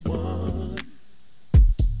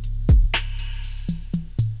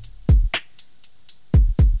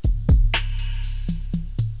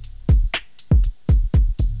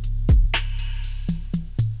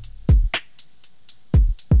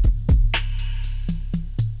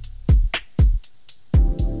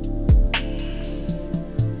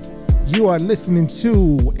You are listening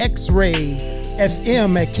to X-Ray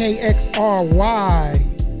FM at KXRY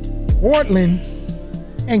Portland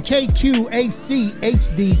and KQAC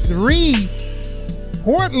HD3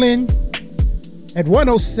 Portland at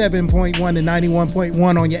 107.1 and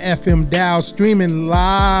 91.1 on your FM dial, streaming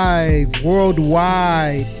live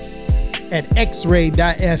worldwide at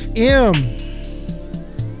xray.fm.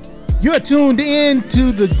 You're tuned in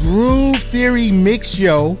to the Groove Theory Mix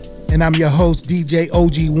Show, and I'm your host, DJ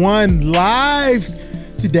OG1, live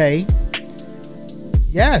today.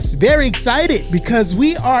 Yes, very excited because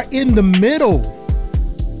we are in the middle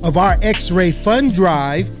of our X-Ray Fun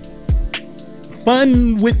Drive.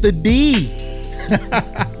 Fun with the D.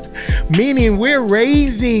 Meaning we're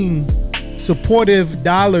raising supportive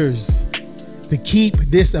dollars to keep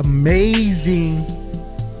this amazing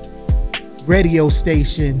radio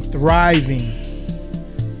station thriving.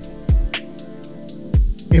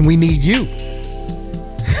 And we need you,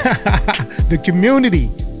 the community.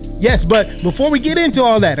 Yes, but before we get into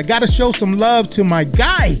all that, I got to show some love to my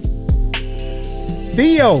guy,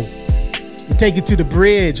 Theo. We take it to the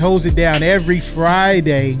bridge, holds it down every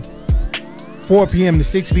Friday, 4 p.m. to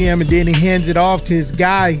 6 p.m. and then he hands it off to his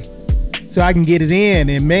guy so I can get it in.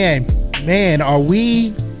 And man, are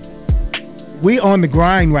we on the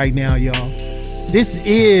grind right now, y'all. This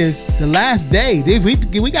is the last day.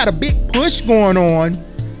 We got a big push going on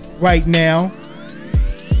right now.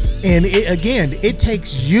 And it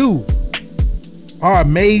takes you, our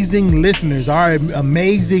amazing listeners, our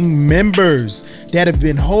amazing members that have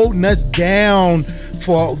been holding us down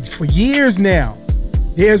for years now.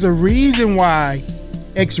 There's a reason why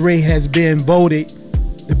X-Ray has been voted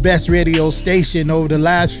the best radio station over the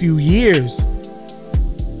last few years.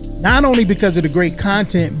 Not only because of the great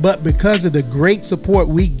content, but because of the great support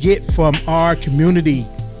we get from our community.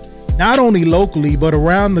 Not only locally, but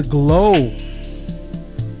around the globe.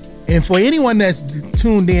 And for anyone that's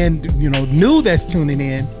tuned in, new that's tuning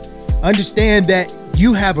in, understand that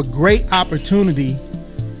you have a great opportunity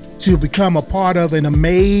to become a part of an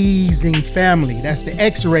amazing family. That's the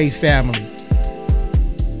X-Ray family.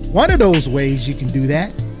 One of those ways you can do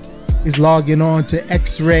that is logging on to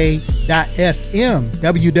xray.fm,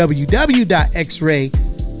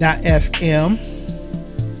 www.xray.fm.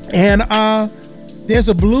 And there's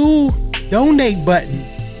a blue donate button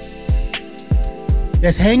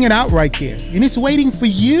that's hanging out right there. And it's waiting for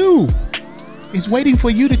you. It's waiting for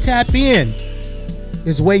you to tap in.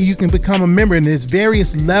 There's a way you can become a member, and there's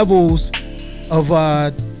various levels of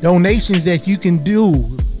donations that you can do.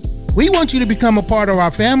 We want you to become a part of our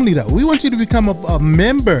family, though. We want you to become a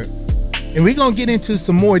member. And we're going to get into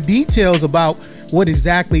some more details about what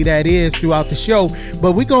exactly that is throughout the show.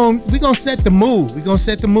 But we're going to set the mood. We're going to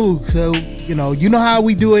set the mood. So, you know how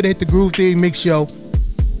we do it at the Groove Theory Mix Show.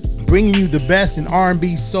 Bringing you the best in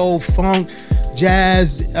R&B, soul, funk,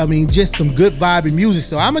 jazz. I mean, just some good vibing music.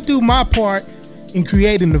 So I'm going to do my part in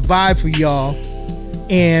creating the vibe for y'all.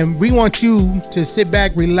 And we want you to sit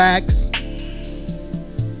back, relax,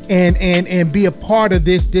 and be a part of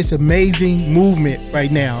this amazing movement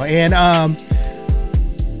right now. And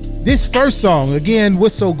this first song, again,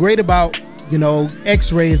 what's so great about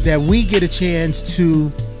X-Ray is that we get a chance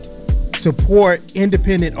to support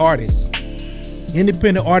independent artists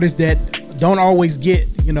that don't always get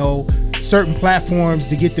certain platforms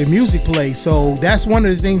to get their music played. So that's one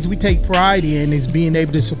of the things we take pride in, is being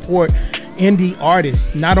able to support indie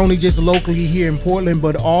artists, not only just locally here in Portland,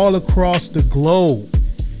 but all across the globe.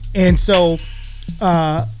 And so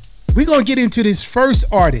we're going to get into this first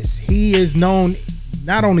artist. He is known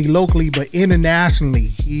not only locally, but internationally.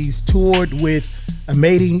 He's toured with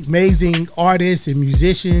amazing artists and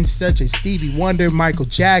musicians such as Stevie Wonder, Michael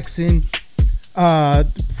Jackson,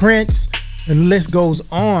 Prince, and the list goes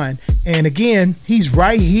on. And again, he's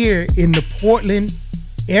right here in the Portland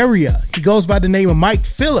area. He goes by the name of Mike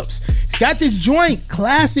Phillips. He's got this joint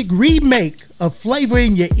classic remake of Flavor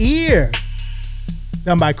in Your Ear,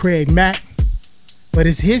 done by Craig Mack, but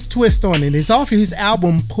it's his twist on it. It's off of his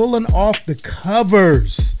album Pulling Off the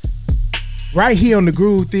Covers, right here on the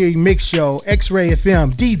Groove Theory Mix Show, X-Ray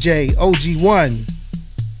FM, DJ OG1.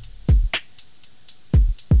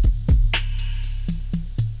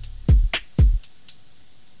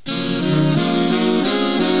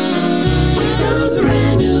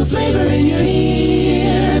 Flavor in your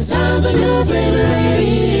ear, time for new flavor in your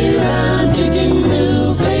ear. I'm kicking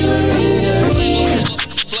new flavor in your ear.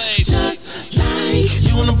 Just like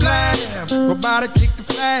you in the blab, robotic kick the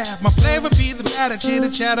flab. My flavor be the batter, chitter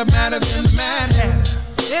chatter, matter than the Mad Hatter.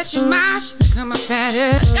 Bet your mash, come up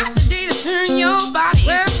fatter. Got the day to turn your body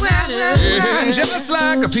well. Just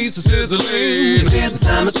like a piece of sizzling. Get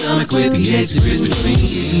inside my stomach with the edge to bridge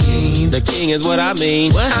between. The king is what I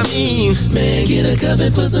mean. What I mean. Man, get a cup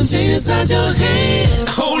and put some change inside your hand.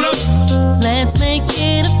 Hold up. Let's make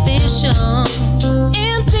it official.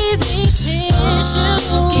 MC's the issue.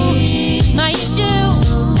 My issue.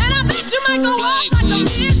 And I bet you might go off like a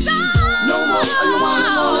missile. No more you wanna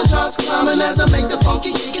call the charts climbing as I make the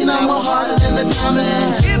funky kicking out more harder than the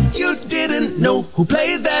diamond. If you didn't know who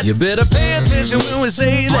played that, you better pay attention when we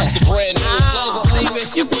say that.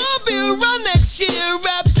 You won't be around next year.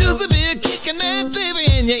 Rap juice will be kicking that flavor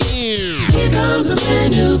in your ear. Here comes a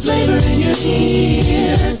brand new flavor in your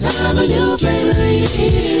ear. Time for new flavor in your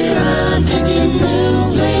ear. I'm kicking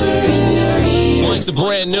new flavor in your ear. It's a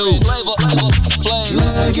brand new flavor.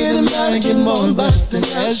 Let's get him out and get more about the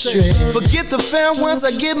ashtray. Forget the fair ones,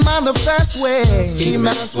 I get mine the fast way. Ski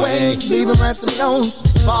mask way, leaving ransom notes.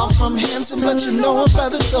 Far from handsome, but you know a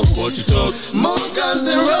brother so. What you talk? More guns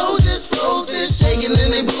and roses, frozen, shaking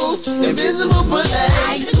in their boots. Invisible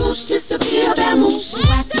bullets. Goose disappear, that moose.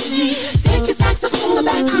 Take your saxophone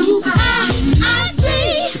back to I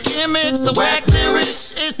see. The gimmicks, the whack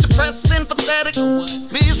lyrics, it's depressing, pathetic.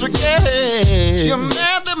 Please forget it. You're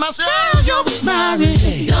mad at my style, you're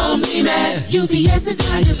admiring. Don't be mad, UPS is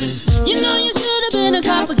hiring. You know you should have been a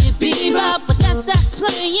cop for get beat up, but that sax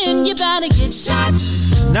playing, you better get shot.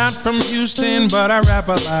 Not from Houston, but I rap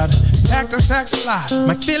a lot. Pack the sax a lot.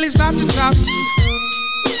 My Philly's about to drop.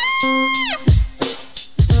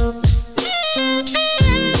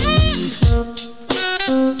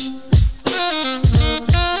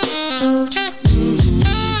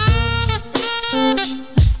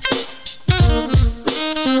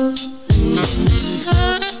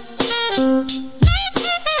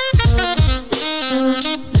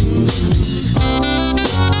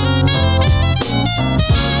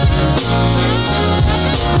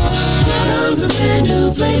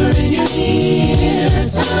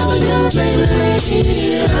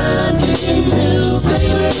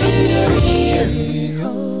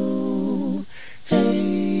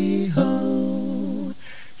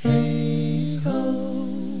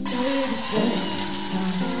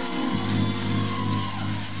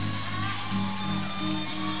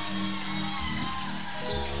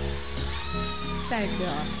 Thank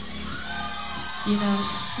y'all. You know,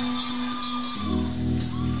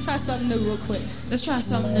 try something new real quick. Let's try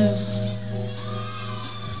something new.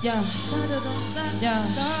 Yeah. Yeah.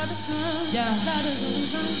 Yeah.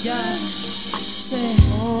 Yeah. Say,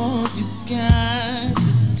 All you got to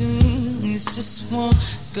do is just walk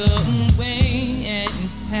away and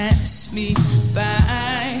pass me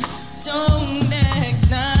by. Don't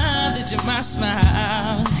acknowledge my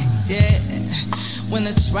smile, yeah. When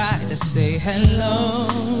I try to say hello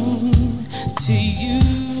to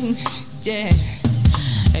you, yeah.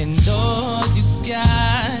 And all you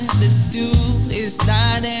gotta do is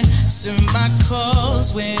not answer my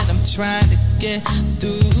calls when I'm trying to get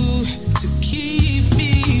through. To keep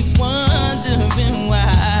me wondering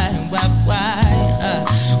why,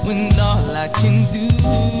 when all I can do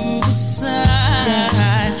is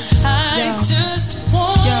sigh. I just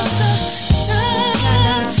wanna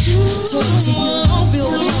touch you, talk to you,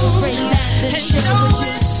 build you, break that, then share with you.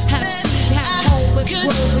 Have a seat, have home with you,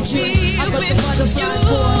 roll with you. I got the butterflies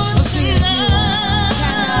for I'm feeling you.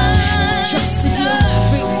 Can I trust in you?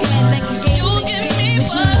 Bring in like a game with you.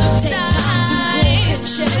 Take time to walk and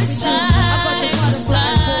share with you. I got the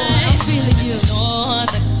butterflies for I'm feeling you. All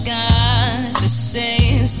I got to say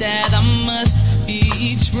is that I must be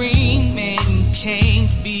dreaming,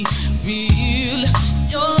 can't be real.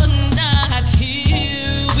 You're not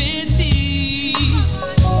here with me.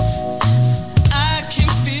 I can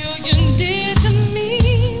feel you near to me.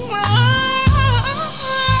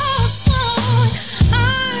 So I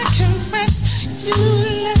can rest you,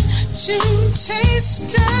 let you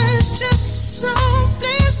taste us just so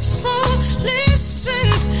blissful.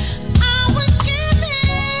 Listen, I would give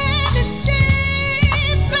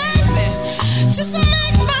anything, baby, just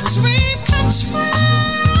make my dream come true.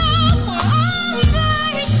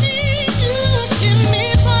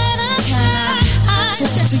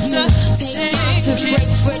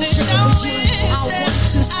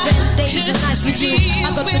 Spend days and nights with you.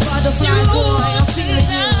 I got the butterfly boy, I'm feeling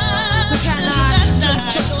you. So can I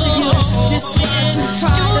just trust in you? Just want to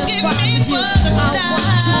try to find with you. I want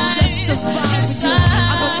to just survive with you.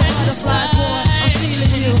 I got the butterfly boy, I'm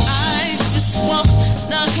feeling you. I just want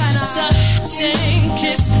to touch and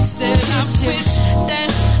kiss. Said I wish that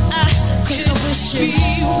I could be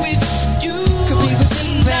with you. Could be with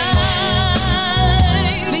you, baby.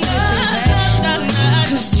 Be with me, baby.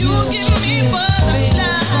 'Cause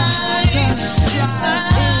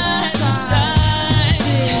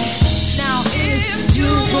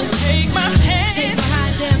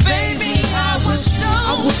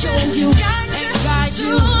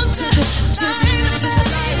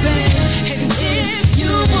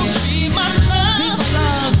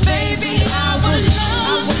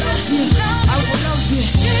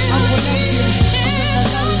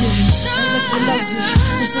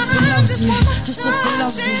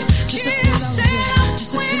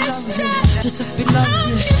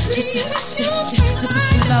Just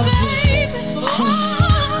if you love me.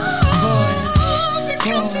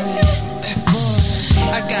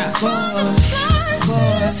 I got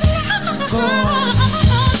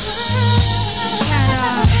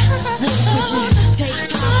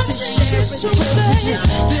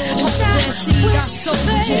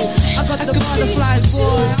I got the butterflies, boy,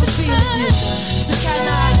 I'm feeling you. So can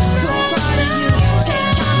I put pride in you? Take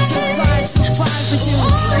time to ride, so fine with you.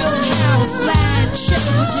 Build house, land, share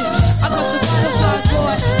with you. I got the butterflies,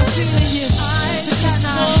 boy, I'm feeling you. So can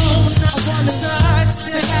I want to,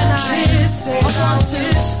 so can I want to,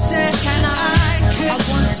 can I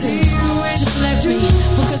want to, just let me,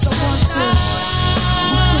 because I want to.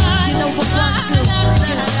 You know I want to,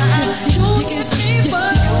 you give me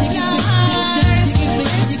butterflies.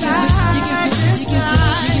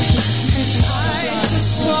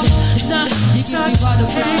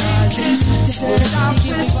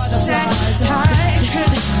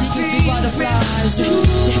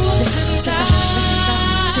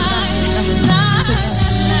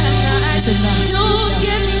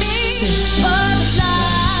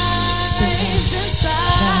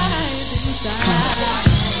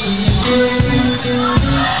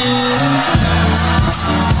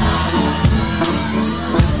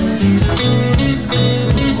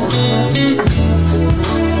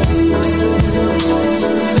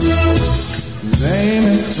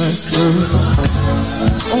 Baby, let's go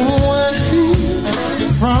away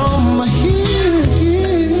from here,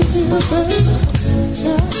 baby.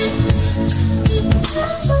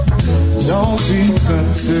 Don't be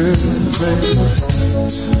confused, baby.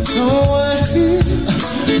 The way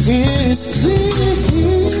is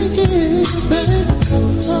clear, baby.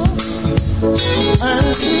 And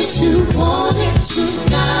if you want it, you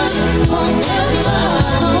got it forever.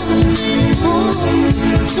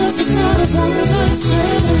 Cause it's not a one-night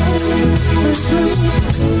stand.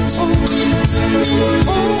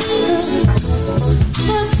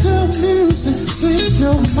 Let the music take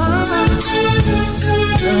your mind.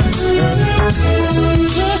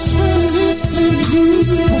 Just releasing you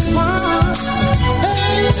will find.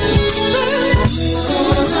 Hey, baby,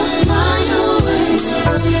 gonna fly away.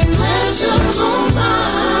 Let you go my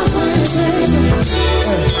way, baby.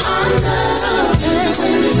 I love it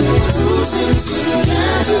when we're cruising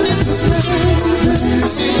together. The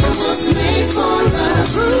music was made for love.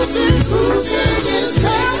 Cruising is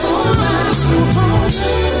made for love.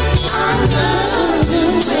 I love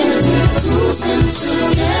it when we're cruising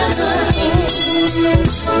together.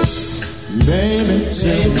 Baby,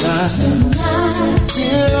 tonight,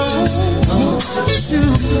 belong to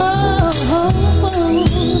us.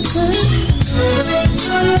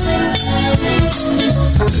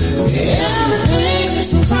 Everything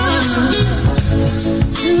is fine.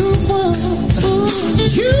 You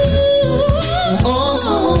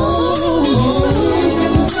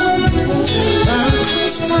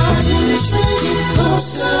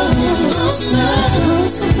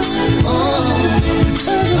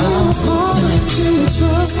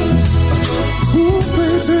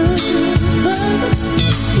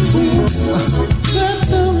let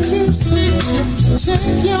the music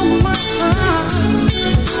take your mind.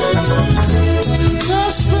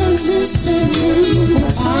 Just releasing you,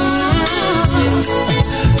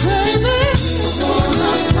 baby.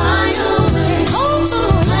 Gonna fly away.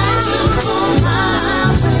 Let you go my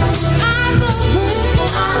way.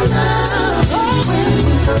 I love it when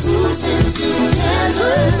we're cruising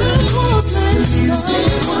together.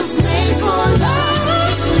 Music was made for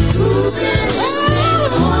love. Cruising is made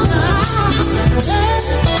for love.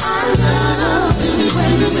 I love it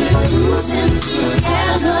when we're cruising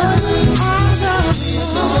together. I love it.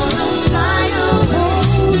 Gonna fly away.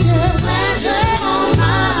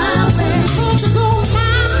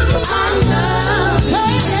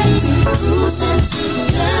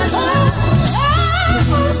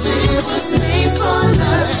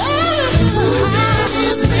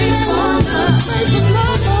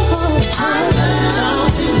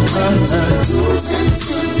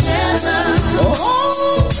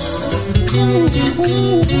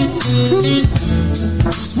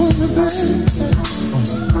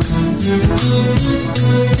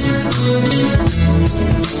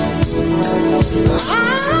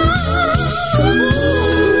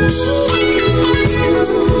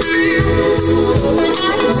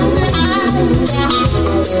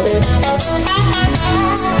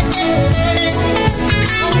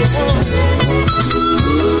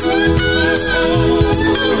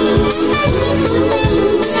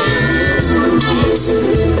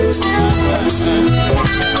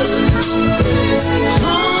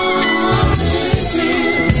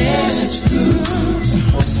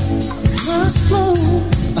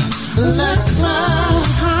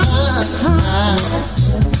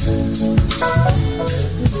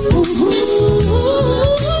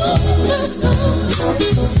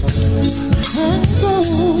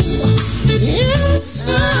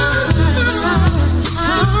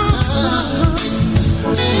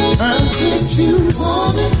 If you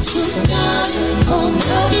wanted to die from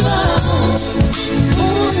the love,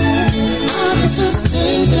 I would just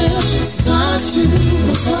stay there beside you,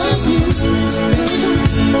 above you.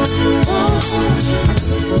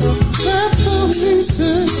 Let the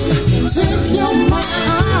music take your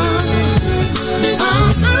mind. I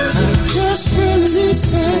just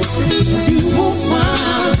release it, you will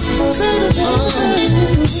find, baby,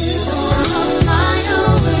 baby. Fly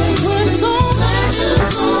away with no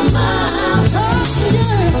magical mind. Oh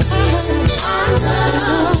yeah, I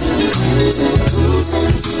love you.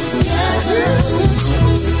 Cruising together.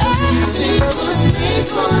 Everything was made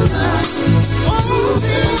for love.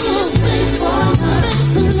 Everything was made for love.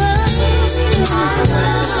 It's love. I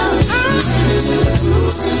love you.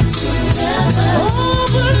 Cruising together. Oh,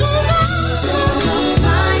 we're gonna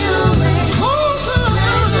fly away.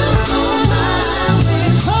 Magical mind.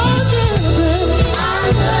 Oh yeah, I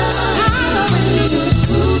love you.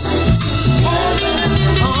 Cruising together.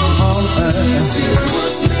 Music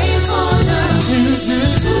was made for love. Music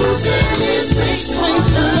is made for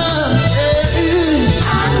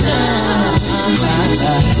love. I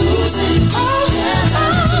love you. Cruising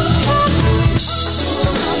together.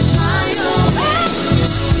 Fly away.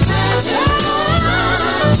 Magical mind.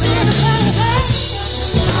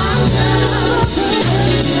 I love you.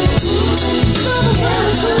 Cruising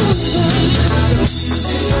together.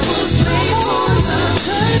 Music was made for love.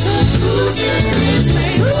 Music is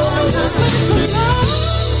made for love.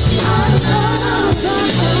 I love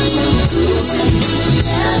you. Cruising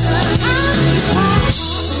together.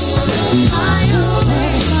 Fly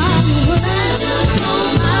away. Magical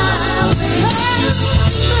mind. I love you.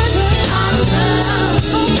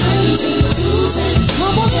 Cruising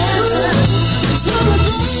together.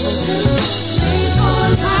 Made for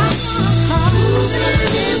love.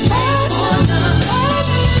 Music is made for love. I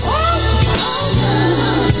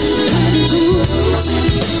love you.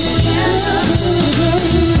 Cruising together.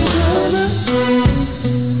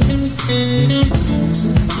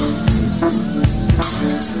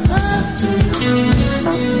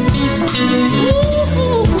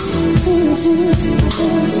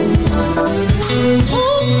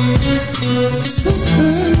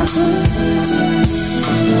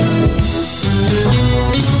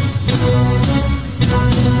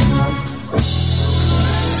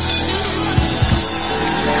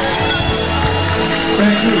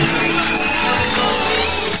 Thank you.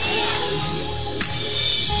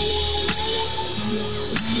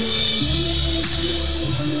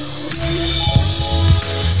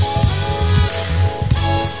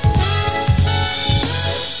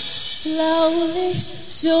 Slowly,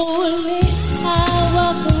 surely, I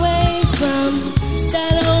walk away from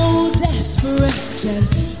that old desperation.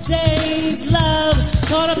 Days, love,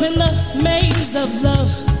 caught up in the maze of love.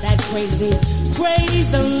 That crazy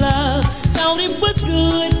craze of love. Thought it was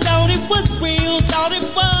good, thought it was real, thought it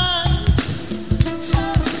was.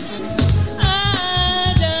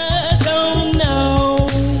 I just don't know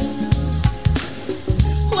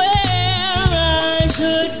where I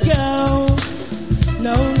should go.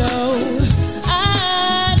 No, no,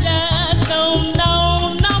 I just don't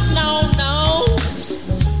know, no,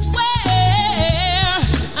 where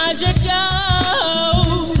I should go.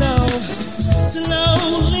 No,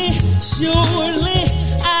 slowly, surely,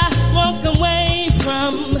 I walk away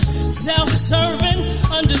from self-serving,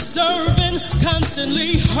 undeserving,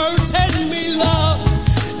 constantly hurting me, love,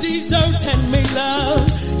 deserting me, love.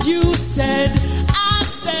 You said, I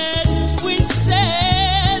said, we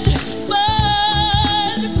said,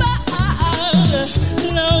 but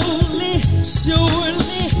slowly,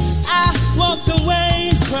 surely, I walk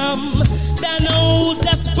away from that old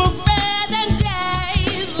desperate and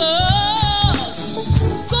days, love.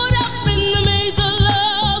 Caught up in the maze of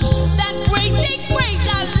love, that crazy,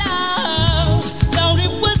 crazy love. Thought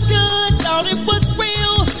it was good, thought it was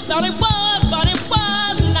real, thought it was, but it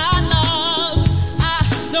was not love. I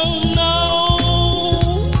don't know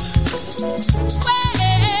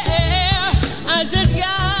where I should go.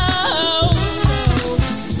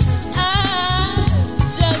 I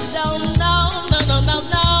just don't know,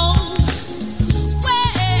 no,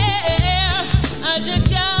 where I should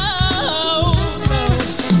go.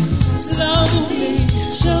 Slowly,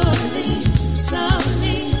 surely,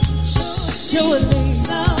 slowly, surely,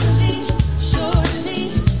 slowly, surely,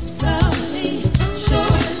 slowly,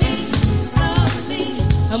 surely, slowly.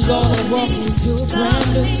 I'm gonna walk into a brand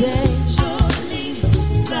new day.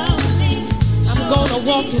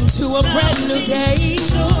 walk into a brand new day.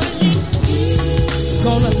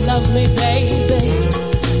 Gonna love me, baby.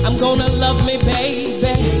 I'm gonna love me,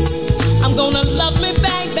 baby. I'm gonna love me,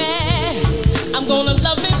 baby. I'm gonna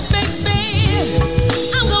love me, baby.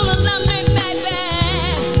 I'm gonna love me, baby.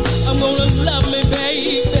 I'm gonna love me,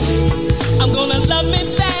 baby. I'm gonna love me,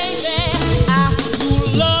 baby. I do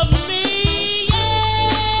love me,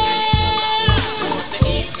 yeah. The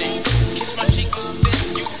evening, kiss my cheek, then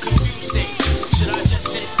you confuse things. Should I just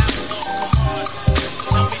sit down? Come on,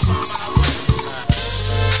 tell me from my way.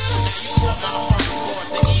 You want my heart for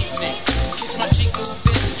the evening, kiss my cheek,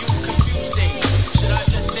 then you confuse things. Should I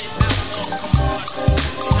just sit down? Come on,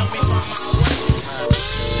 tell me from my way.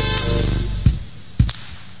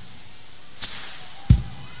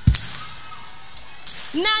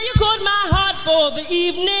 Now you caught my heart for the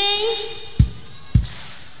evening.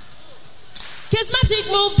 Kiss my cheek,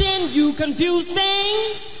 moved in, you confuse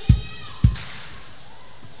things.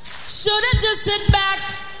 Should've just sit back.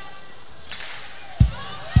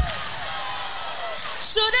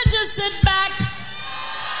 Should've just sit back.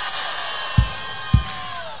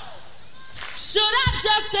 Should I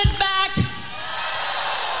just sit back?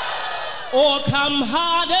 Or come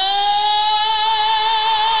harder?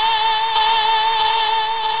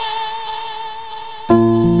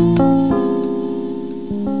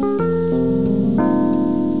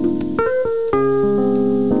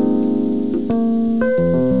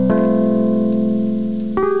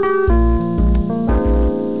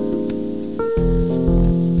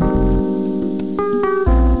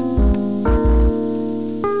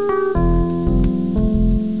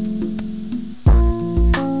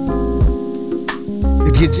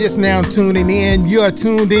 Just now tuning in, you are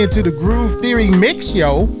tuned into the Groove Theory Mix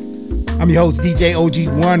Show. I'm your host, DJ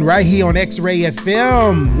OG1, right here on X-Ray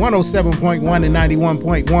FM, 107.1 and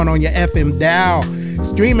 91.1 on your FM dial.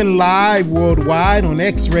 Streaming live worldwide on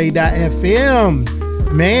xray.fm.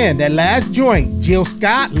 Man, that last joint, Jill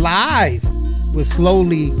Scott Live, was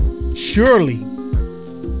Slowly, Surely.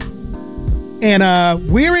 And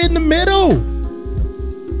we're in the middle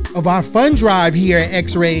of our fun drive here at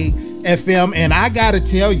X-Ray FM, and I gotta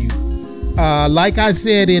tell you, like I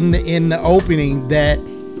said in the opening, that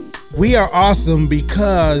we are awesome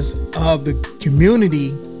because of the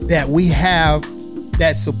community that we have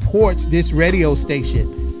that supports this radio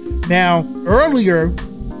station. Now, earlier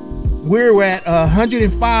we were at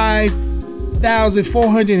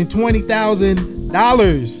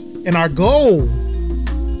 $105,420,000, and our goal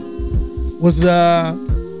was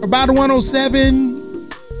about 107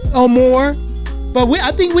 or more. But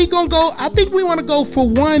I think we want to go for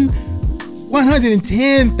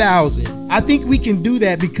 110,000. I think we can do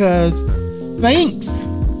that because thanks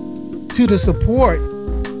to the support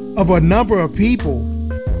of a number of people,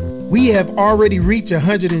 we have already reached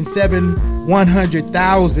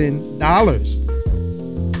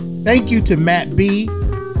 $107,100,000. Thank you to Matt B,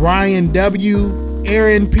 Brian W,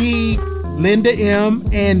 Aaron P, Linda M,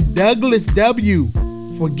 and Douglas W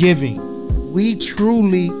for giving. We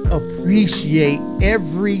truly appreciate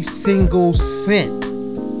every single cent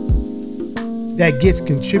that gets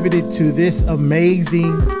contributed to this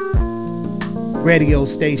amazing radio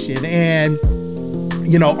station. And,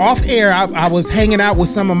 you know, off air, I was hanging out with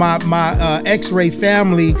some of my X-Ray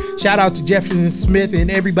family. Shout out to Jefferson Smith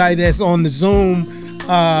and everybody that's on the Zoom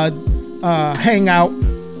hangout.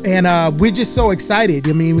 And we're just so excited.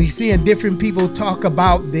 I mean, we're seeing different people talk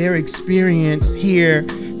about their experience here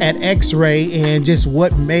at X-Ray and just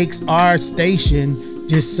what makes our station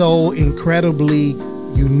just so incredibly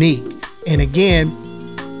unique. And again,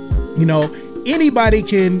 you know, anybody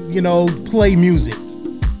can, you know, play music.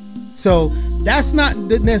 So that's not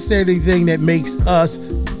necessarily the thing that makes us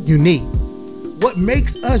unique. What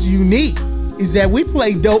makes us unique is that we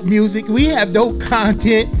play dope music, we have dope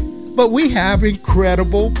content, but we have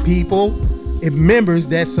incredible people and members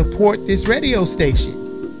that support this radio station.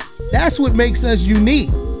 That's what makes us unique.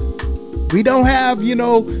 We don't have, you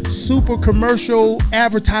know, super commercial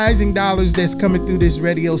advertising dollars that's coming through this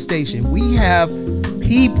radio station. We have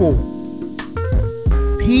people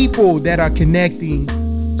that are connecting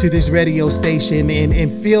to this radio station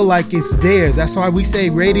and feel like it's theirs. That's why we say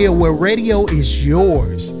radio, where radio is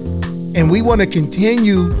yours. And we want to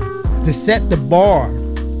continue to set the bar.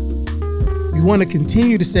 We want to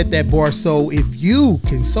continue to set that bar. So if you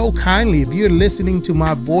can so kindly, if you're listening to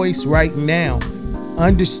my voice right now,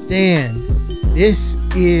 understand this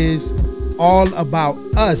is all about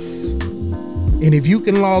us. And if you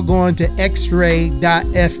can log on to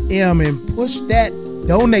xray.fm and push that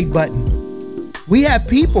donate button, we have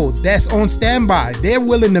people that's on standby. They're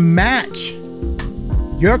willing to match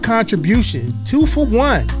your contribution 2 for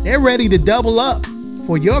 1. They're ready to double up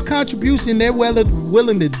for your contribution, they're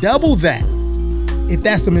willing to double that if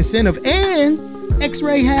that's some incentive. And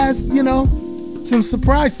X-Ray has, some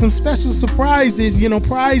special surprises,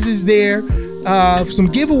 prizes there, some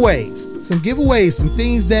giveaways, some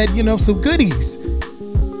things that, some goodies,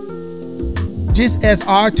 just as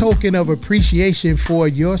our token of appreciation for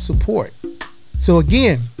your support. So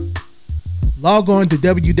again, log on to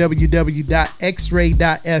www.xray.fm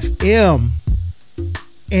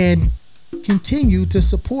and continue to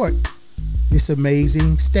support this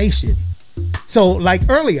amazing station. So like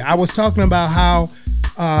earlier, I was talking about how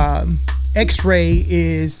X-Ray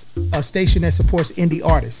is a station that supports indie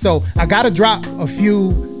artists. So I got to drop a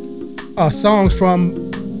few songs from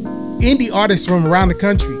indie artists from around the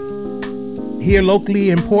country, here locally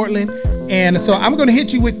in Portland. And so I'm going to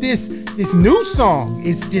hit you with this new song.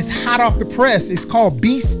 It's just hot off the press. It's called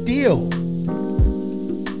Be Still.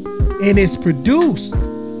 And it's produced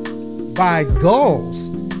by Gulls.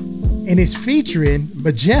 And it's featuring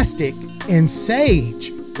Majestic and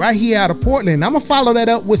Sage right here out of Portland. I'm going to follow that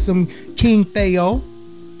up with some King Theo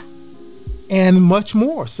and much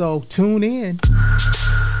more. So tune in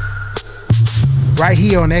right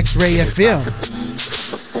here on X-Ray FM.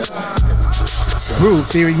 Groove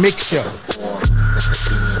Theory Mixshow.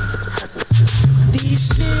 Be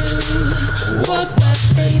still, walk by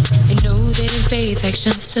faith, and know that in faith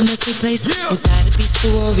actions still must take place. Inside a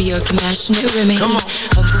peaceful warrior, compassionate remain.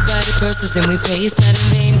 Humble by the process, and we pray it's not in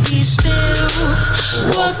vain. Be still,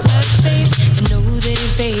 walk by faith, and know that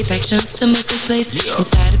in faith actions still must take place.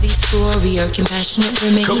 Inside a peaceful warrior, compassionate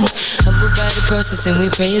remain. Humble by the process, and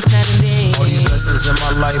we pray it's not in vain. All these lessons in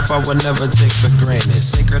my life I would never take for granted.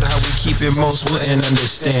 Sacred how we keep it, most wouldn't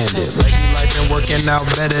understand it. Lately life been working out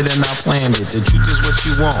better than I planned it. The truth is what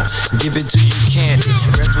you want, give it to you candid.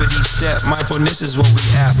 Breath with each step, mindfulness is what we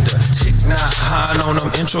after. Tick not high on them,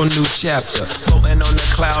 intro new chapter. Floating on the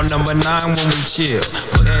cloud number 9 when we chill.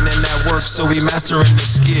 Putting in that work so we mastering the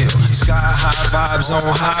skill. Sky high vibes on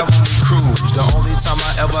high when we cruise. The only time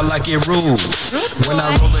I ever like it rude, when I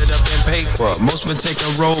roll it up in paper. Most would take a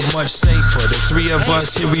road much safer. The 3 of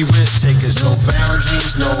us here we risk takers. No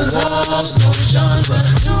boundaries, no walls, no genre.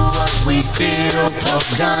 Do what we feel, puff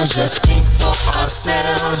ganja. Think for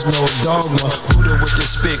ourselves, no dogma. Buddha with the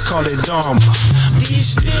spit, call it dharma. Be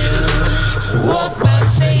still, walk by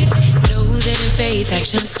faith. Know that in faith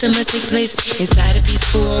actions still must take place. Inside a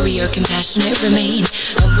peaceful warrior, compassionate remain.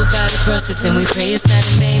 Humble by the process, and we pray it's not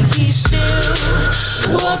in vain. Be still,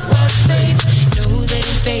 walk by faith. Know that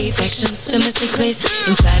in faith actions still must take place.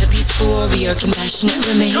 Inside a peaceful warrior, compassionate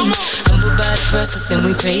remain. Humble by the process, and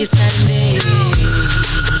we pray it's not in vain.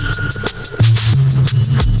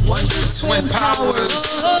 Wonder twin powers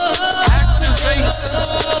activate.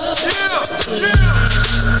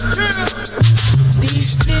 Be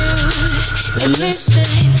still and listen.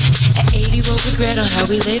 At 80 we'll regret on how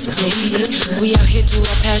we lived it. We out here do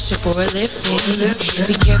our passion for a living.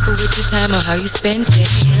 Be careful with your time on how you spend it.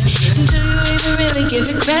 Do you even really give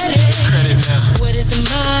it credit? What is the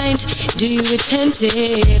mind? Do you attend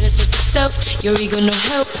it? Assess yourself, your ego no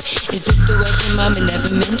help. Is this the wealth your mama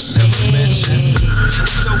never mentioned?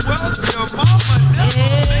 The wealth your mama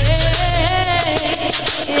never mentioned.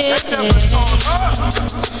 They never told her.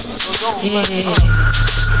 So don't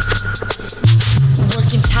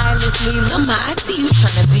Working tirelessly, Lama, I see you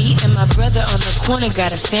tryna beat. And my brother on the corner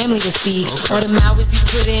got a family to feed. All the hours you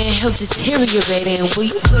put in, he'll deteriorate. And will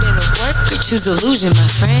you put in the work or choose illusion, my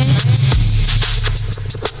friend?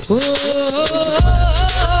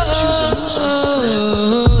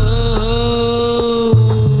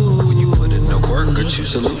 When you put in the work or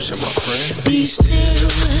choose illusion, my friend. Be still,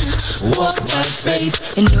 walk by faith,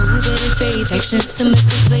 and know that in faith actions still must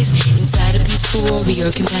take place. Inside a peaceful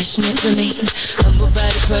warrior, compassionate remain. Humble by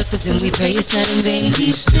the process, and we pray it's not in vain.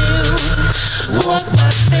 Be still, walk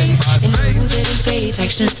by faith, and know that in faith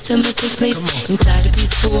actions still must take place. Inside a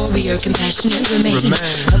peaceful warrior, compassionate remain.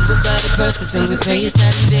 Humble by the process, and we pray it's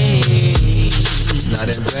not in vain.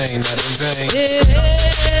 Not in vain, not in vain.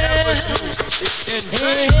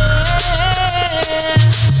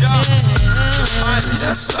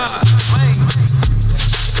 That's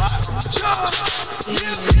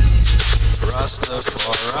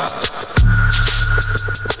Rastafari.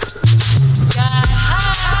 Sky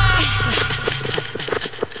high.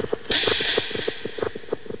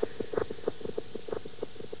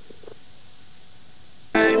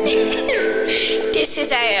 This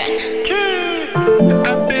is Aaron. I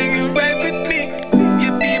beg you ride with me. You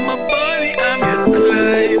be my body, I'm your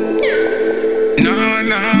climb. Nah,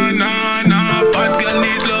 nah, nah, nah. Bad girl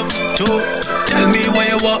need love too. Tell me where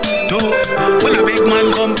you walk to. When a big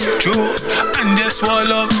man come through, and just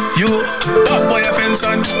swallow you. Bad boy offense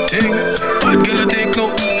and ting. Bad girl take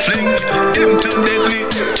no fling. Them turn deadly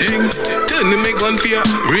ting. Turn the make gun fear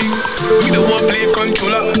ring. We don't want play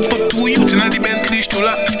controller. Put two youths in the Bentley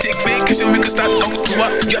stroller. Take vacation, we can start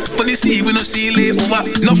October. Yeah, when you see, we no see lay over.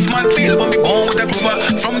 Enough man feel, but me born with a cover.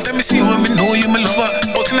 From time me see when me know you my lover.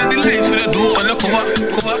 Out in the lights with a dope on the cover.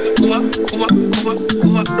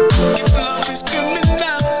 If love is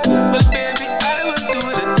criminal, but baby I will do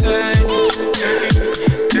the time.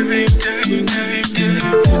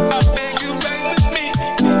 I beg you ride with me.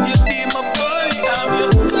 You be my body, I'm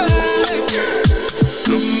your client.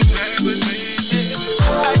 Come ride with me.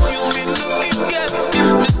 Are you me looking good?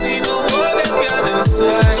 Me see no other girl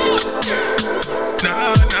inside.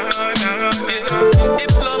 Nah, yeah.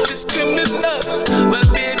 If love is criminal, well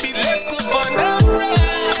baby let's go on a ride.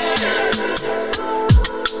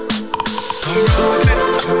 Come roll with me,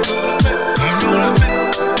 come roll with me,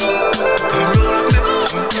 come roll with me, come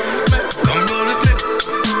roll with me, come roll with me.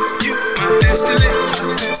 You my destiny,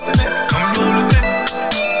 my destiny. Come roll with me,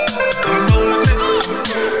 come roll with me,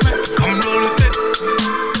 come roll with me.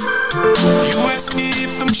 You ask me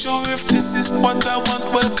if I'm sure if this is what I want,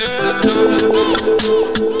 well girl I know.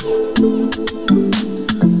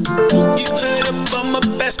 You heard about my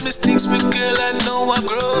past mistakes, but girl I know I've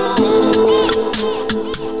grown.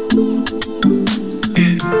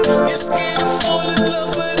 You're scared to fall in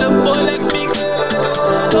love with a boy like me, girl, I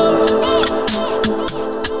know.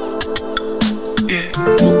 Yeah,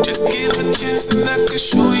 just give a chance and I can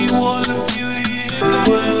show you all the beauty in the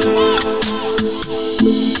world.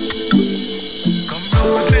 Come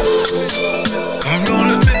roll with me, come roll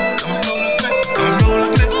with me, come roll with me, come roll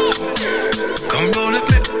with me, come roll with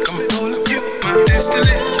me, come roll with you, my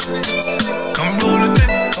destiny. Come roll with me,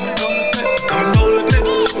 come roll with me, come roll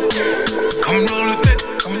with me,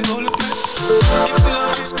 come roll with me. If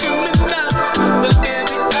love is criminal, well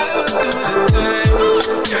baby I will do the time.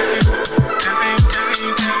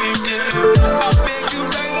 I'll beg you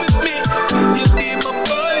ride with me. You be my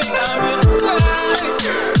body, I'm your client.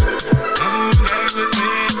 Come ride with me,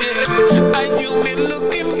 yeah. Are you me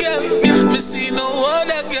looking girl? Me see no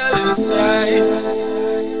other girl inside.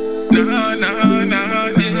 Nah,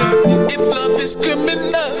 yeah. If love is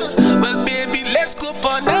criminal, well baby let's go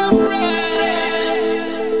on a ride.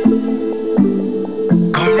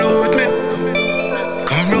 Come roll with me,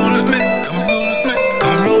 come roll with me, come roll with me,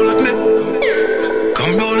 come roll with me,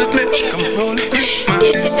 come roll with me, come roll with me.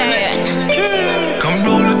 This is Aaron. Come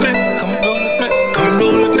roll with me, come roll with me, come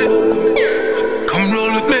roll with me, come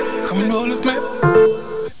roll with me, come roll with me.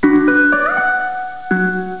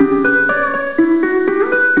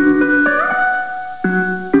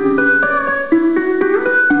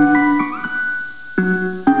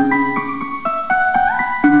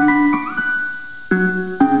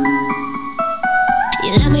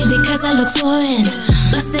 I look foreign,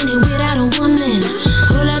 busting it without a warning.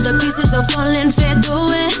 All other pieces are falling, fade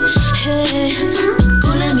away. Hey,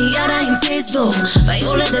 calling me out, I ain't faced though by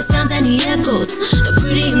all of the sounds and the echoes. The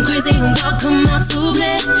pretty and crazy and welcome out to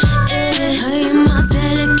play. Hey, I am a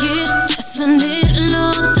delicate, definite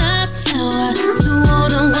love that's flower. To all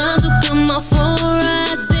the ones who come up for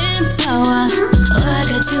rising power. Oh, I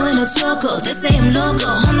got you in a choco, they say I'm loco.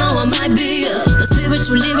 Oh no, I might be but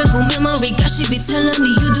spiritual, lyrical memory. God, she be telling me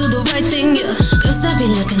you do the right thing, yeah. Girls that be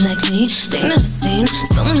looking like me, they never seen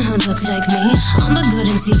someone who look like me on the good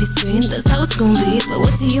and TV screen. That's how it's gonna be, but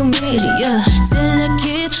what do you mean, yeah?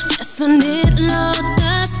 Delicate, definite love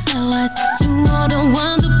that's flowers. To all the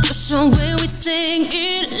ones who push away, we sing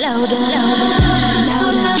it louder, louder,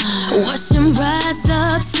 louder. Watch them rise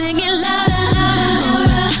up, sing it louder,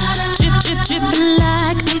 louder. Drip, drip, dripping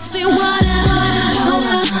like they see water.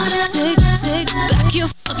 Take back your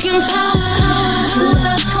fucking power. Pull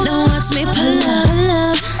up, now watch me pull up.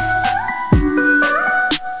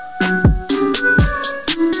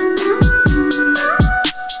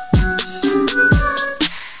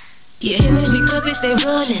 You hear me because we stay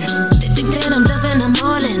rolling. They think that I'm bluffing, I'm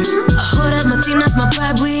all in. I hold up my team, that's my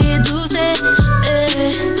pride, we do say.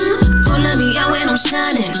 Calling me out when I'm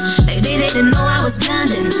shining. Like they didn't know I was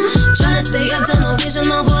blinding. Tryna stay up, tunnel vision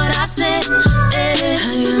of what I said.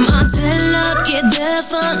 I am on delicate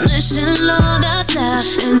definition, Lord, that's life.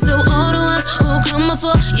 And to all the ones who come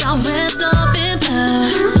before, y'all rest up in power.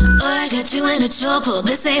 Oh, I got you in a choco,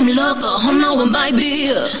 this ain't loco. Oh no, it might be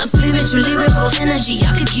I'm spiritual, lyrical energy.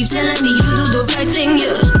 Y'all could keep telling me you do the right thing,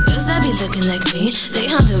 yeah. Cause I be looking like me, they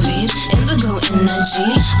have the weed and the go energy.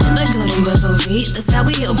 I'm the golden reverie, that's how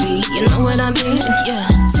we all be. You know what I mean? Yeah.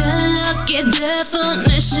 Delicate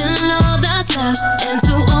definition, Lord, that's life. And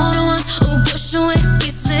to all the ones who push away, we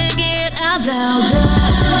sing it out louder,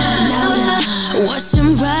 louder. Watch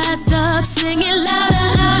them rise up, singing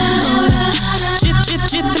louder. Drip, drip,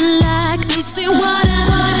 dripping like icy water.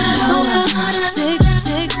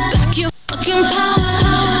 Take back your fucking power.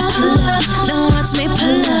 Now watch me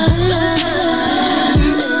pull up.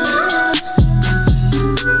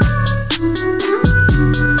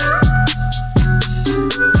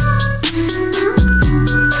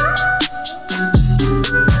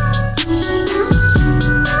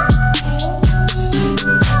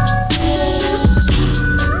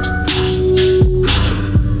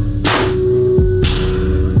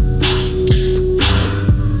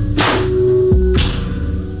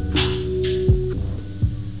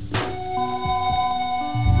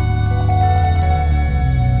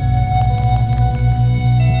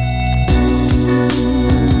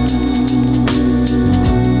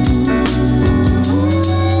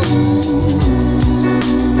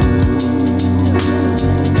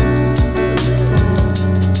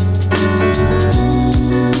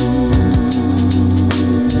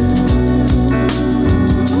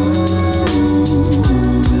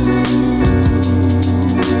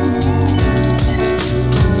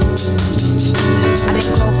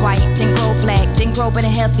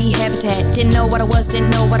 Didn't know what I was, didn't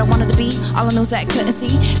know what I wanted to be. All I know is that I couldn't see.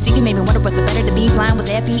 Stevie made me wonder, was it better to be blind? Would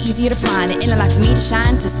that be easier to find? An inner light for me to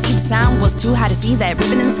shine. To see the sound was too high to see that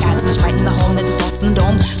ribbon in the sky. Too much right in the home that the thoughts in the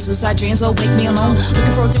dome. Suicide dreams will wake me alone.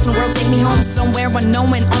 Looking for a different world, take me home. Somewhere unknown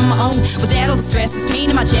on my own. Without all the stress, this pain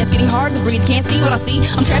in my chest, getting hard to breathe. Can't see what I see.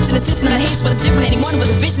 I'm trapped in a system that hates what is different. Anyone with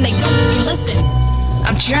a vision, they don't even listen.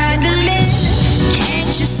 I'm trying to live. Can't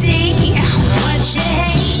you see what you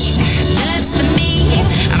hate? That's the me.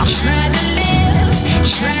 I'm trying to live.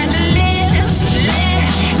 Trying to live.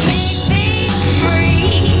 Let me be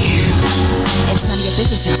free. It's none of your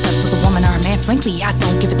business if you slept with a woman or a man. Frankly, I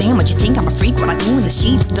don't give a damn what you think. I'm a freak. What I do in the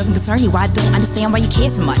sheets doesn't concern you. I don't understand why you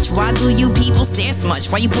care so much. Why do you people stare so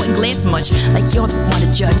much? Why you pointing glares so much? Like you're the one to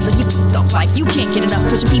judge. Like you fucked up life. You can't get enough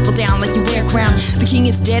pushing people down like you wear a crown. The king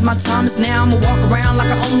is dead. My time is now. I'ma walk around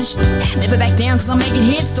like I own this shit. Never back down cause I'm making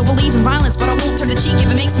hits. Still believe in violence, but I won't turn the cheek if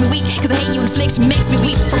it makes me weak. Cause the hate you inflict makes me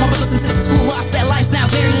weak. From my brothers and sisters who lost their lives now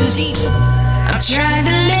buried in the deep. I'm trying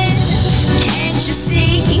to live. Can't you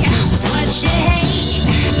see what you hate?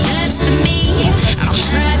 That's the me. I'm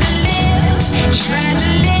trying to live. Trying to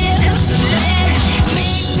live. Let me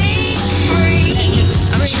be free.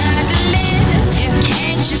 I'm trying to live.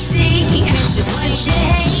 Can't you see what you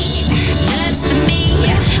hate? That's the me.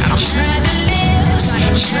 I'm trying to live.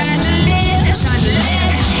 Trying to live.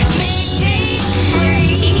 Let me be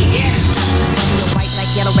free. White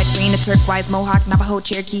like yellow, red, green, a turquoise, mohawk, Navajo,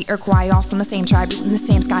 Cherokee, Iroquois, all from the same tribe, rooting the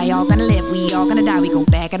same sky. All gonna live, we all gonna die. We go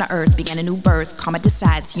back on the earth, begin a new birth. Karma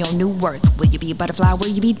decides your new worth. Will you be a butterfly? Will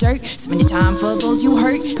you be dirt? Spend your time for those you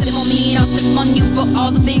hurt. Step on me and I'll step on you for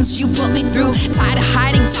all the things you put me through. Tired of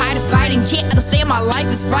hiding, tired of fighting. Can't understand my life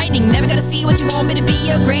is frightening. Never gonna see what you want me to be.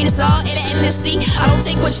 Your grain is all in an endless sea. I don't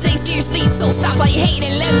take what you say seriously, so stop all your hating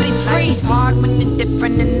and let me free. It's hard when you're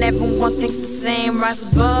different and everyone thinks the same. Rise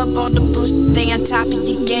above all the bullshit, they on top of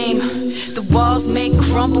your game. The walls may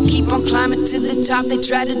crumble, keep on climbing to the top. They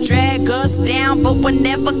try to drag us down, but we're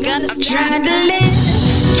never gonna stop. I'm trying to live.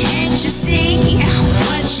 Can't you see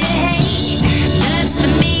what you hate? That's the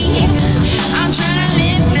me. I'm trying to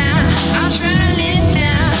live now. I'm trying to live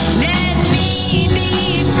now. Let me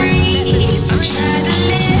be free. I'm trying to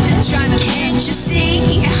live. Can't you see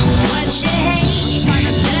what you hate?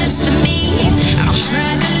 That's the me. I'm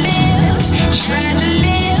trying to live. Trying to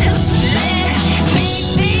live. Let me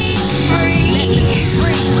be free. Let me be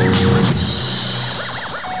free.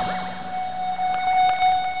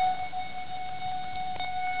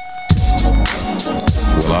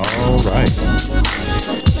 Well, all right.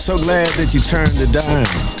 So glad that you turned the dime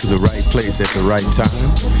to the right place at the right time.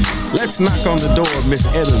 Let's knock on the door of Miss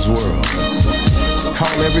Etta's world.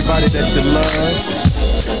 Call everybody that you love.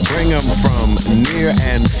 Bring them from near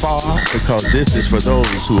and far, because this is for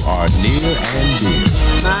those who are near and dear.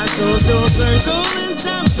 My social circle is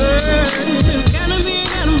diverse. It's gonna be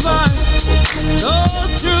getting far.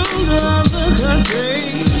 Those true of the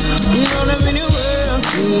country, you know them in your world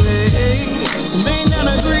today. May not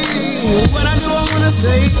agree with what I do, I wanna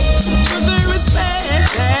say, but they respect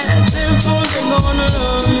that. Therefore they're gonna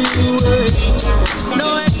love me anyway.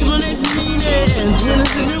 No explanation needed when the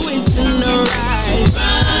situation arrives.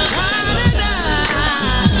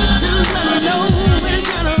 Just let me know when it's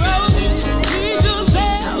gonna roll. Keep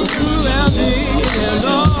yourself surrounded at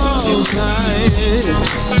all times.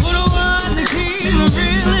 For the one to keep it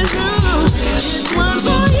real and true. This one's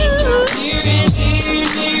for you. Dear and dear,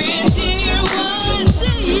 dear and dear one.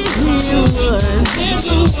 Dear one. There's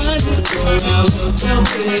no one to surround yourself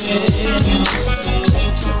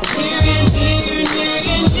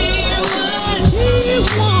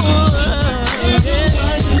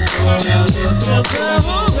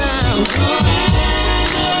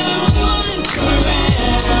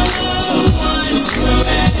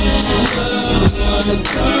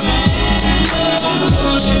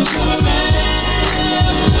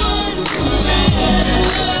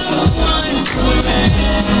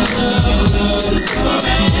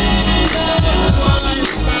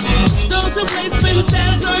Social placement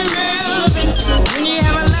status or irrelevance when you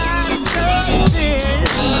have a lot of stuff to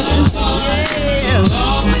fix. Yeah,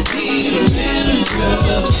 always keep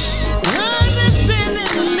remember.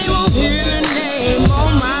 Understanding they won't hear your name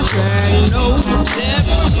on my track. No step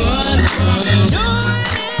run. Doing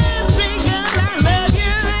this because I love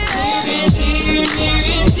you. Dear,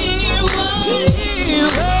 dear, dear one. Dear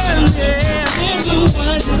one, yeah. They're the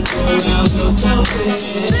ones that surround so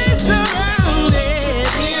selfish. They surround it.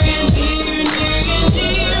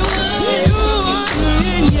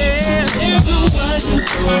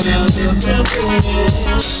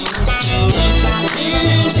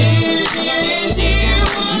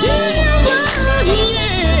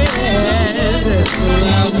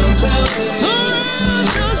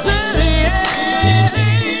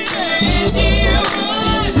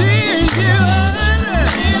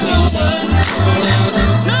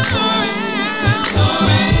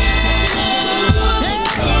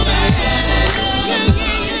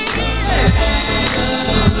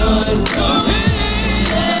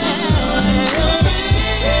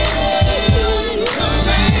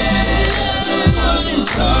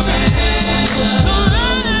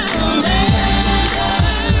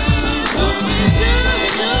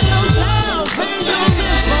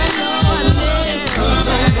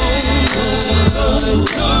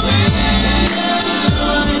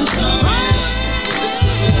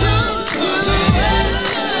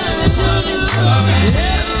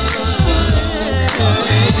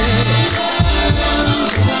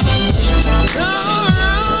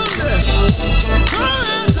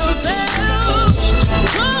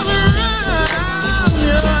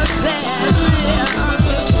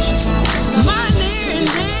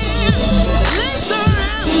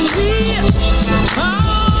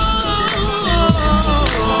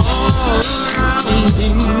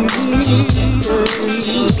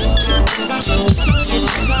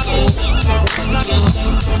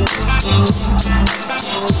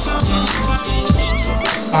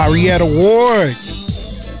 Arietta Ward,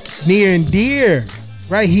 Near and Dear,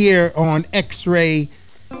 right here on X-Ray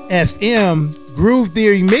FM, Groove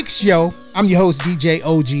Theory Mix Show. I'm your host, DJ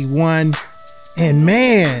OG1. And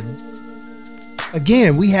man,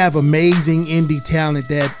 again, we have amazing indie talent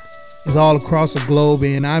that is all across the globe,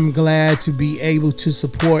 and I'm glad to be able to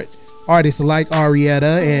support artists like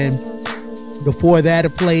Arietta. And before that, I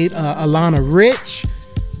played Alana Rich.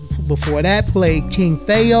 Before that, played King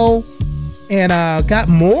Theo. And got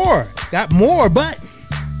more. But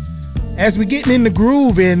as we're getting in the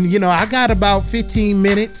groove, and I got about 15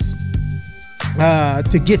 minutes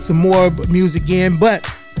to get some more music in, but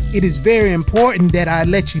it is very important that I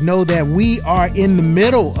let you know that we are in the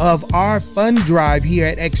middle of our fund drive here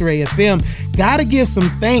at X-Ray FM. Gotta give some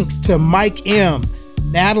thanks to Mike M,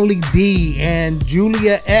 Natalie D, and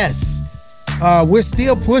Julia S. We're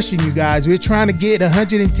still pushing, you guys. We're trying to get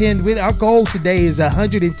 110. Our goal today is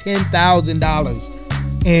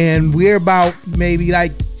 $110,000, and we're about maybe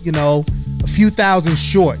a few thousand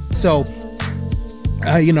short. So,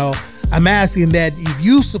 I'm asking that if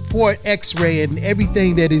you support X-Ray and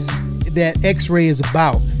everything that X-Ray is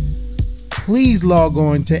about, please log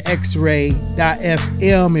on to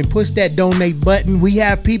xray.fm and push that donate button. We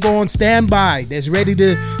have people on standby that's ready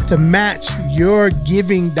to match your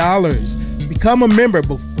giving dollars. Become a member,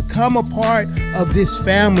 become a part of this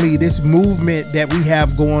family, this movement that we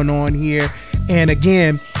have going on here. And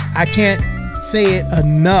again, I can't say it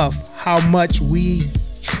enough how much we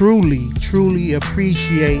truly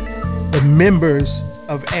appreciate the members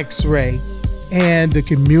of X-Ray and the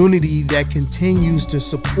community that continues to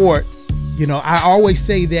support. I always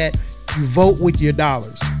say that you vote with your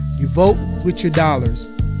dollars. You vote with your dollars.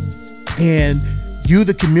 And you,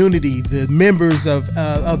 the community, the members of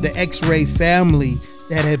the X-Ray family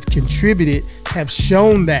that have contributed, have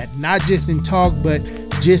shown that, not just in talk, but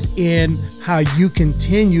just in how you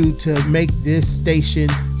continue to make this station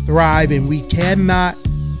thrive. And we cannot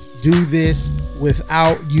do this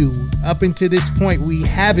without you. Up until this point, we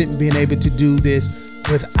haven't been able to do this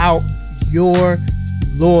without your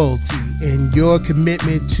loyalty and your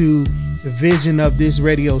commitment to the vision of this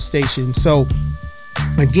radio station. So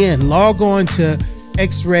again, log on to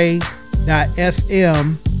xray.fm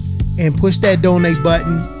and push that donate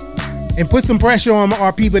button and put some pressure on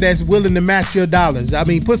our people that's willing to match your dollars. I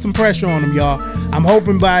mean, put some pressure on them, y'all. I'm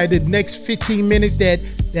hoping by the next 15 minutes that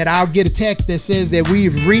I'll get a text that says that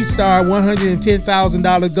we've reached our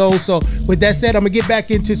 $110,000 goal. So with that said, I'm going to get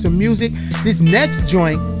back into some music. This next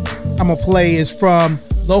joint I'm going to play is from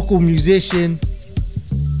local musician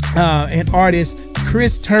and artist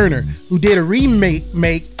Chris Turner, who did a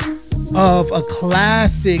remake of a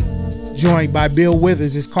classic joint by Bill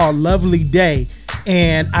Withers. It's called Lovely Day.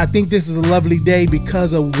 And I think this is a lovely day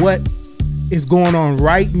because of what is going on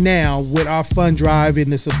right now with our fund drive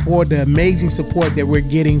and the support, the amazing support that we're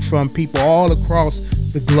getting from people all across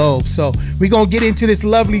the globe. So we're going to get into this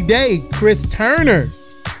lovely day. Chris Turner,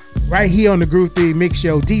 right here on the Groove Theory Mix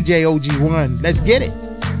Show, DJ OG1. Let's get it.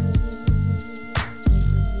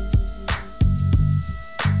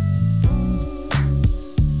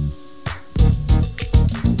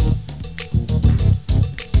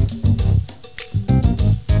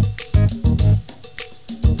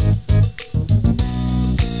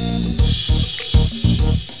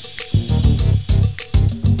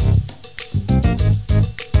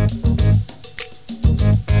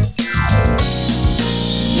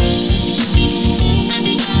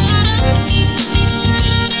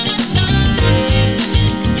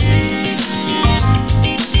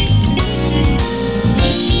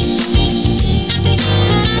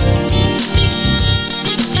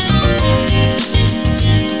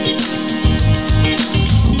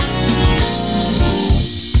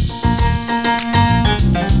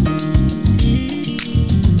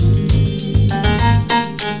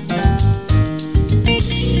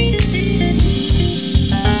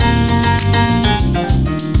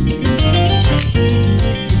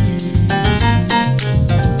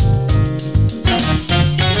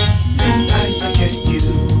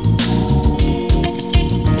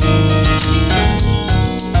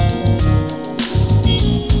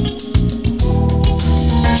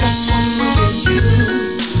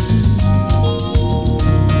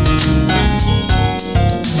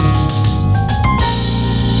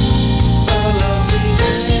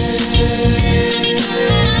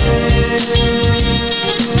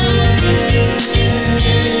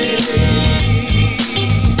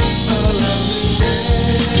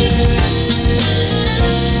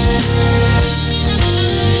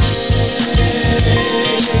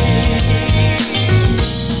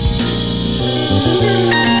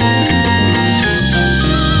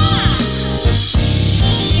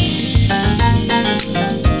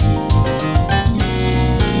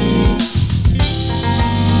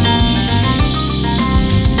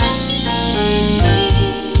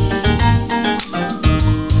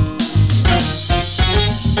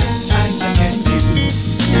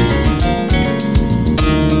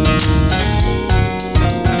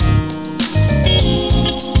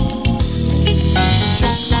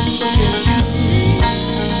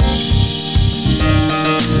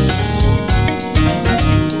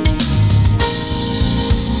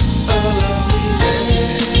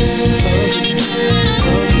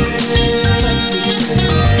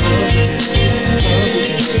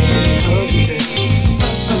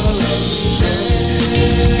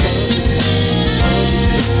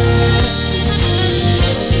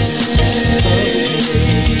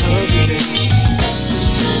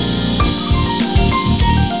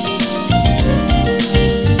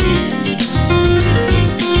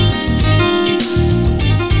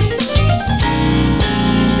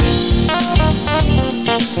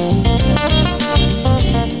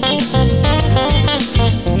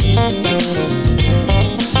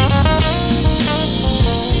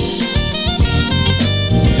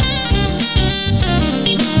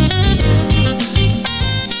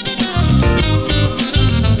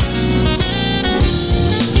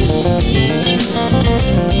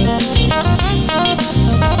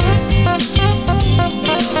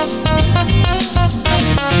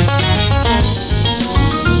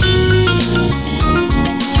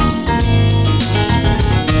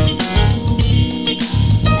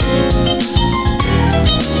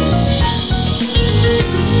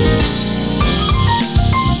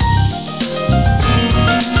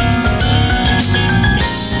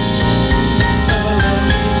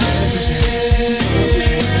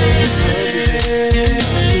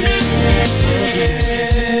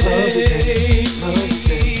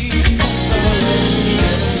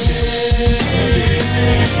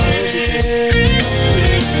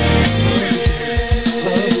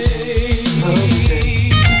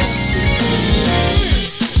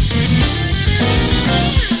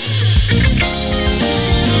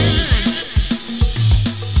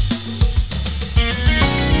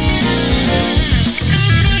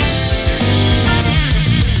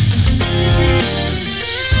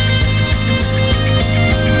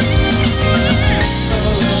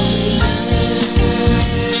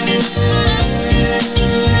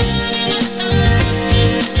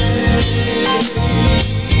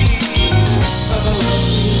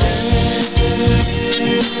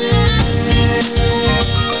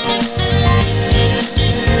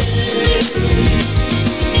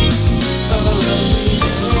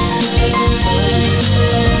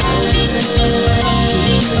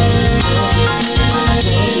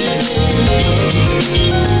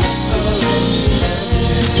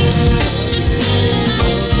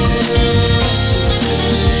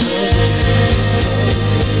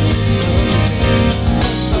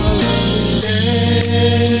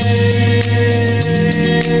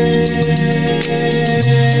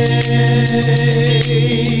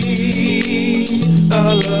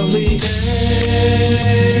 A lovely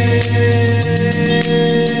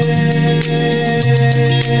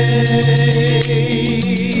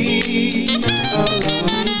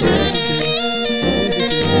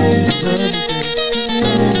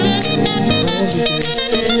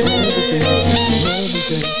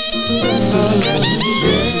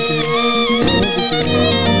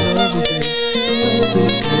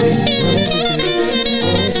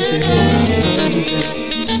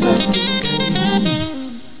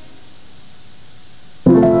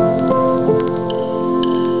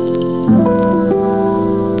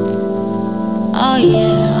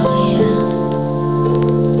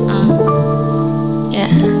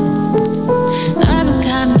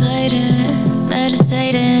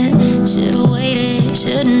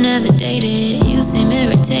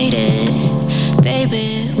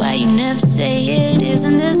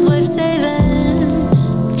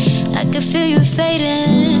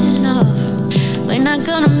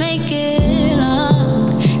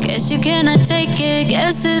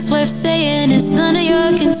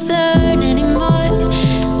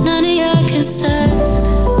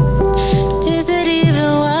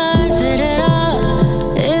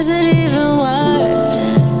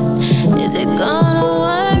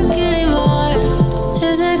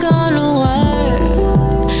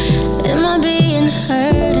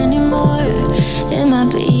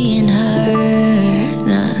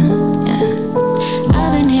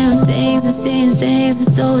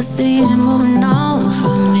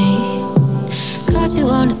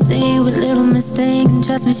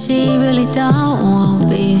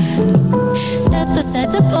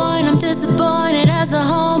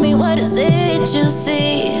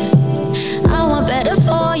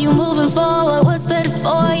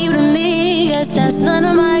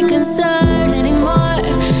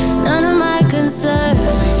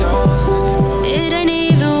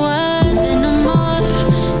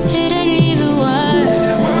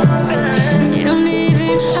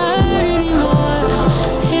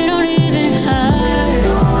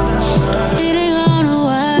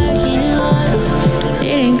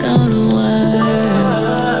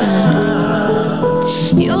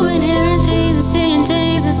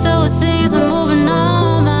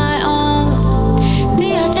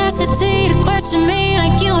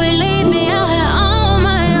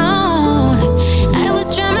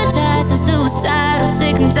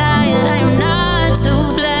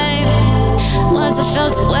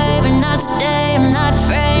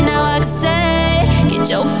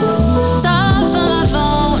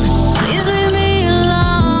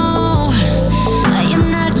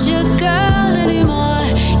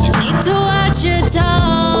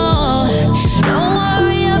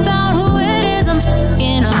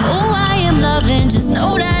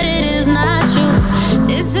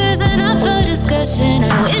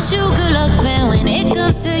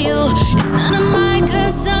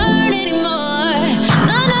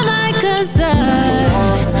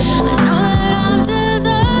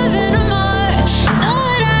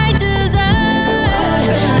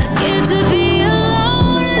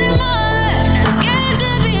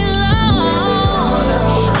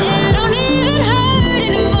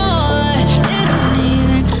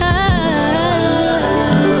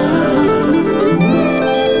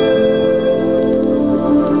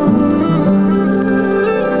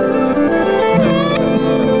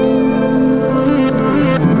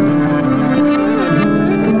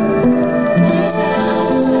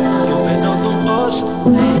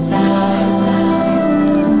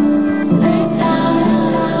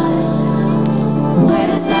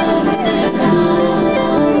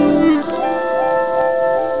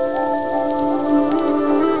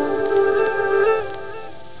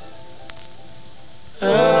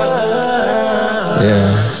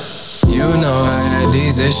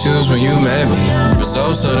issues when you met me.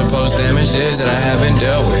 Results of the post damages that I haven't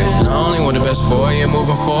dealt with. And I only want the best for you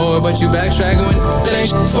moving forward, but you backtracking when that ain't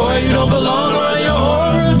shit for you. You don't belong around your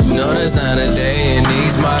aura. No, there's not a day in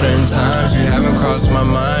these modern times you haven't crossed my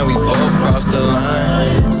mind. We both crossed the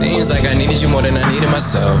line. Seems like I needed you more than I needed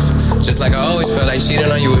myself. Just like I always felt like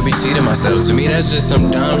cheating on you would be cheating myself. To me, that's just some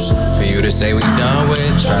dumb shit for you to say we done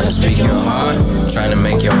with. Trying to speak your heart, trying to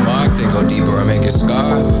make your mark, then go deeper and make it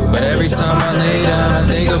scar. But every time I lay down, I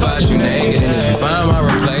think about you naked. And if you find my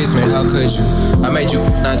replacement, how could you? I made you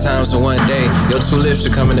 9 times for one day. Your 2 lips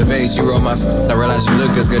should come in the vase. You roll my I realize you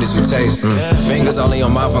look as good as you taste. Fingers all in your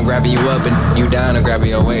mouth, I'm grabbing you up and you down and grabbing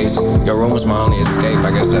your waist. Your room was my only escape. I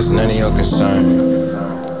guess that's none of your concern.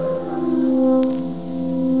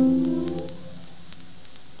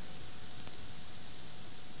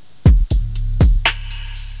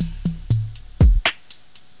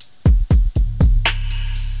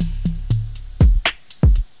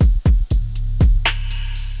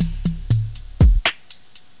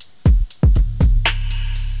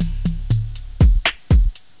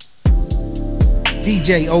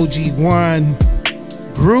 DJ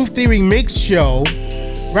OG1 Groove Theory Mix Show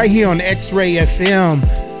right here on X-Ray FM.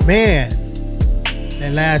 Man,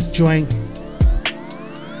 that last joint,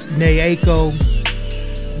 Janae Aiko,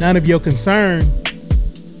 none of your concern.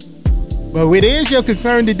 But it is your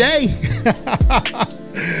concern today.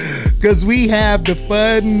 Because we have the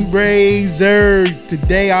fundraiser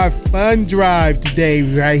today, our fund drive today,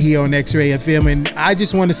 right here on X-Ray FM. And I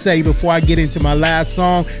just want to say before I get into my last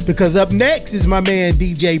song, because up next is my man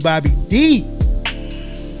DJ Bobby D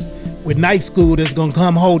with Night School that's going to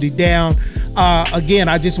come hold it down. Again,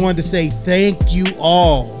 I just wanted to say thank you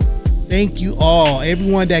all. Thank you all.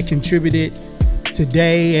 Everyone that contributed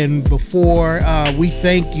today and before, we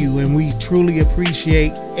thank you and we truly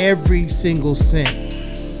appreciate every single cent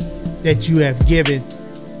that you have given.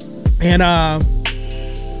 And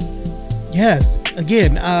yes,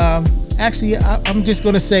 again, actually, I'm just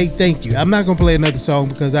going to say thank you. I'm not going to play another song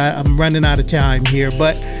because I'm running out of time here.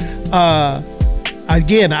 But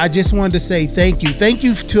again, I just wanted to say thank you. Thank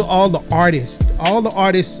you to all the artists,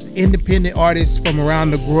 independent artists from around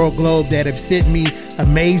the globe that have sent me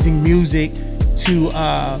amazing music to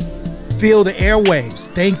fill the airwaves.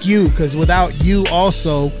 Thank you, because without you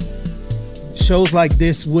also, shows like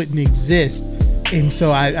this wouldn't exist. And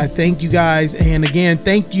so I thank you guys. And again,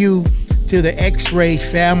 thank you to the X-Ray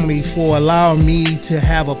family for allowing me to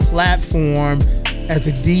have a platform as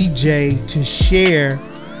a DJ to share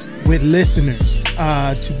with listeners,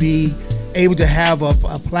 to be able to have a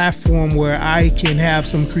platform where I can have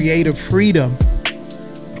some creative freedom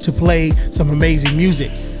to play some amazing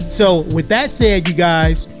music. So with that said, you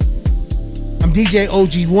guys, I'm DJ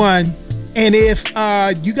OG1. And if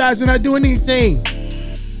you guys are not doing anything,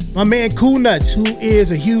 my man Cool Nuts, who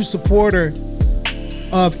is a huge supporter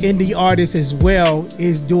of indie artists as well,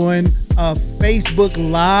 is doing a Facebook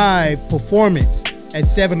Live performance at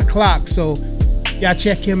 7 o'clock. So y'all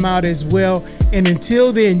check him out as well. And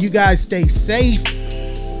until then, you guys stay safe,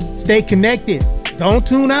 stay connected. Don't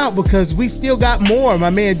tune out because we still got more.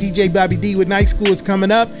 My man DJ Bobby D with Night School is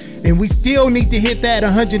coming up, and we still need to hit that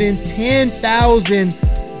 110,000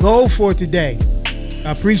 goal for today.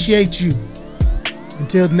 I appreciate you.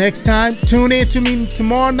 Until next time, tune in to me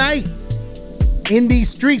tomorrow night in these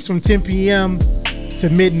streets from 10 p.m. to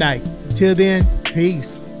midnight. Until then,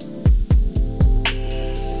 peace.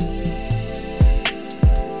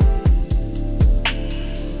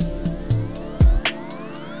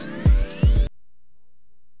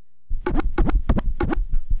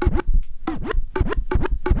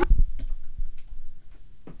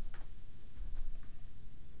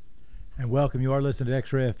 Welcome. You are listening to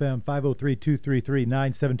X-Ray FM.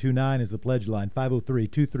 503-233-9729 is the pledge line.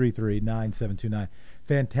 503-233-9729.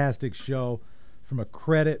 Fantastic show. From a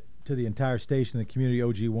credit to the entire station and the community,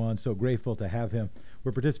 OG1. So grateful to have him.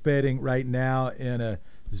 We're participating right now in a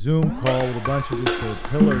Zoom call with a bunch of just the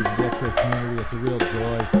pillars of the X-Ray community. It's a real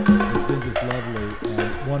joy. It's been just lovely. And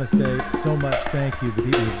I want to say so much thank you to the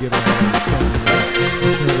people who've given us so many. Let's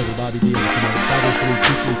turn it over to Bobby D.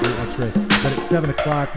 503-233-X-Ray. But at 7 o'clock,